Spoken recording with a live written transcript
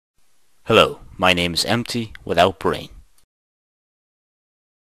Hello, my name is Emptywithoutbrain.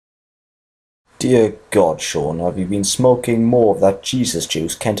 Dear God, Shawn, have you been smoking more of that Jesus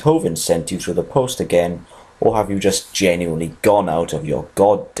juice Kent Hovind sent you through the post again, or have you just genuinely gone out of your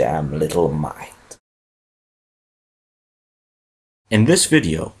goddamn little mind? In this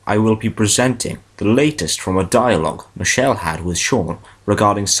video, I will be presenting the latest from a dialogue Michelle had with Shawn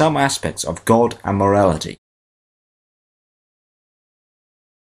regarding some aspects of God and morality.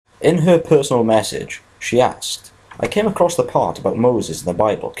 In her personal message, she asked, I came across the part about Moses in the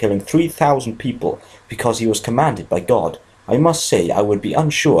Bible killing 3,000 people because he was commanded by God. I must say I would be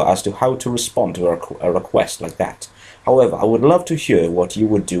unsure as to how to respond to a request like that. However, I would love to hear what you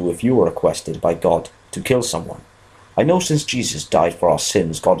would do if you were requested by God to kill someone. I know since Jesus died for our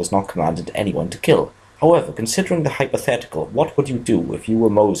sins, God has not commanded anyone to kill. However, considering the hypothetical, what would you do if you were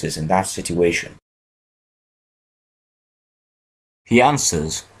Moses in that situation? He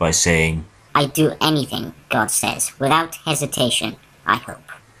answers by saying, I do anything God says, without hesitation, I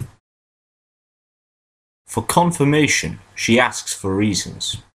hope. For confirmation, she asks for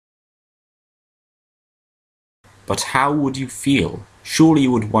reasons. But how would you feel? Surely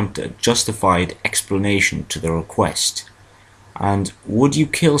you would want a justified explanation to the request. And would you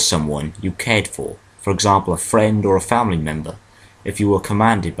kill someone you cared for example a friend or a family member, if you were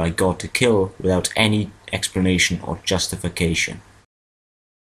commanded by God to kill without any explanation or justification?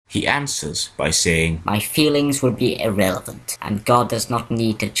 He answers by saying, My feelings would be irrelevant, and God does not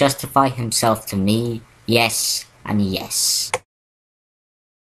need to justify himself to me, yes and yes.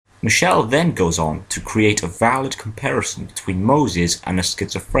 Michelle then goes on to create a valid comparison between Moses and a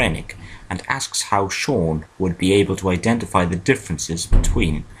schizophrenic and asks how Shawn would be able to identify the differences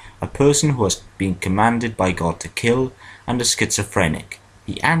between a person who has been commanded by God to kill and a schizophrenic.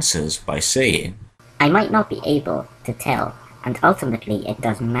 He answers by saying, I might not be able to tell, and ultimately it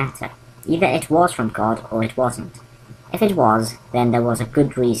doesn't matter. Either it was from God or it wasn't. If it was, then there was a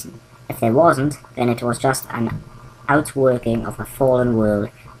good reason. If there wasn't, then it was just an outworking of a fallen world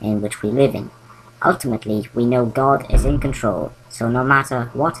in which we live in. Ultimately, we know God is in control, so no matter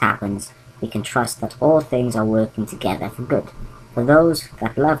what happens, we can trust that all things are working together for good, for those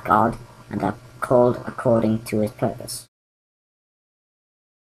that love God and are called according to his purpose.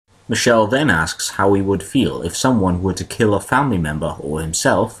 Michelle then asks how he would feel if someone were to kill a family member or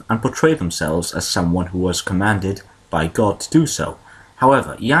himself and portray themselves as someone who was commanded by God to do so.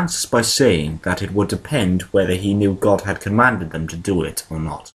 However, he answers by saying that it would depend whether he knew God had commanded them to do it or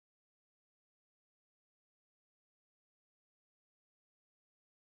not.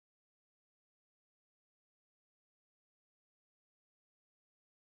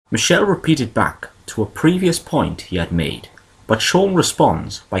 Michelle repeated back to a previous point he had made, but Shawn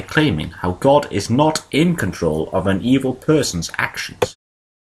responds by claiming how God is not in control of an evil person's actions.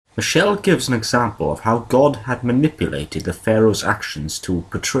 Michelle gives an example of how God had manipulated the Pharaoh's actions to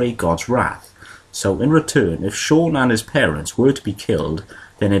portray God's wrath. So in return, if Shawn and his parents were to be killed,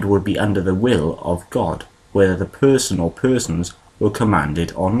 then it would be under the will of God, whether the person or persons were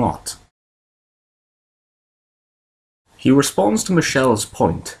commanded or not. He responds to Michelle's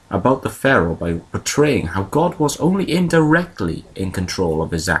point about the Pharaoh by portraying how God was only indirectly in control of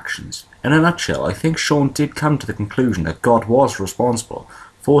his actions. In a nutshell, I think Shawn did come to the conclusion that God was responsible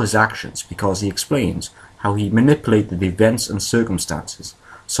for his actions because he explains how he manipulated the events and circumstances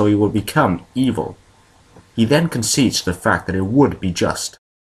so he would become evil. He then concedes to the fact that it would be just.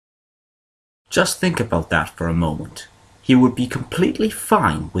 Just think about that for a moment. He would be completely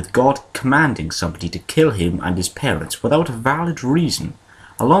fine with God commanding somebody to kill him and his parents without a valid reason,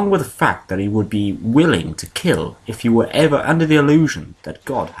 along with the fact that he would be willing to kill if he were ever under the illusion that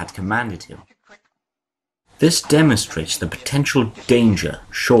God had commanded him. This demonstrates the potential danger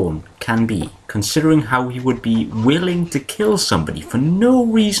Shawn can be, considering how he would be willing to kill somebody for no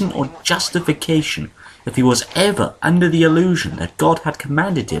reason or justification if he was ever under the illusion that God had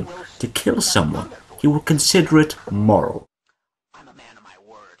commanded him to kill someone. He would consider it moral. I'm a man of my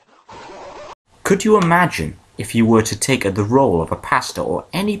word. Could you imagine if you were to take the role of a pastor or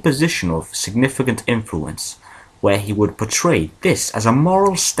any position of significant influence, where he would portray this as a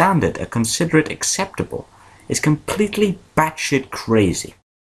moral standard and consider it acceptable? It's completely batshit crazy.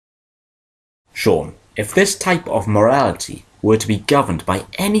 Shawn, if this type of morality were to be governed by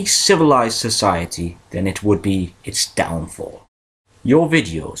any civilized society, then it would be its downfall. Your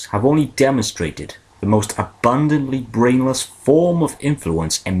videos have only demonstrated the most abundantly brainless form of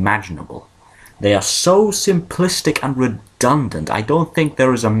influence imaginable. They are so simplistic and redundant, I don't think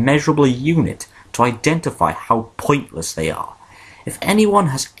there is a measurable unit to identify how pointless they are. If anyone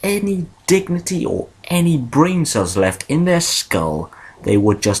has any dignity or any brain cells left in their skull, they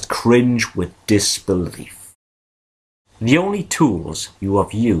would just cringe with disbelief. The only tools you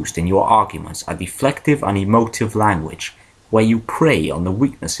have used in your arguments are deflective and emotive language, where you prey on the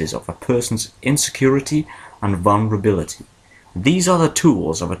weaknesses of a person's insecurity and vulnerability. These are the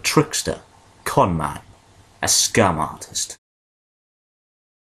tools of a trickster, conman, a scam artist.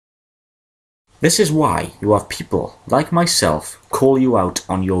 This is why you have people like myself call you out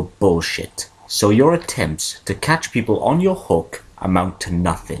on your bullshit, so your attempts to catch people on your hook amount to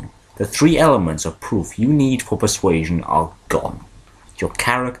nothing. The three elements of proof you need for persuasion are gone. Your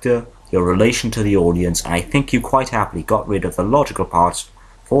character, your relation to the audience, and I think you quite happily got rid of the logical parts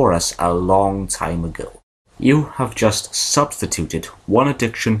for us a long time ago. You have just substituted one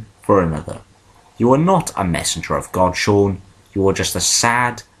addiction for another. You are not a messenger of God, Shawn. You are just a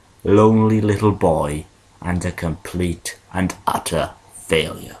sad, lonely little boy and a complete and utter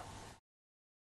failure.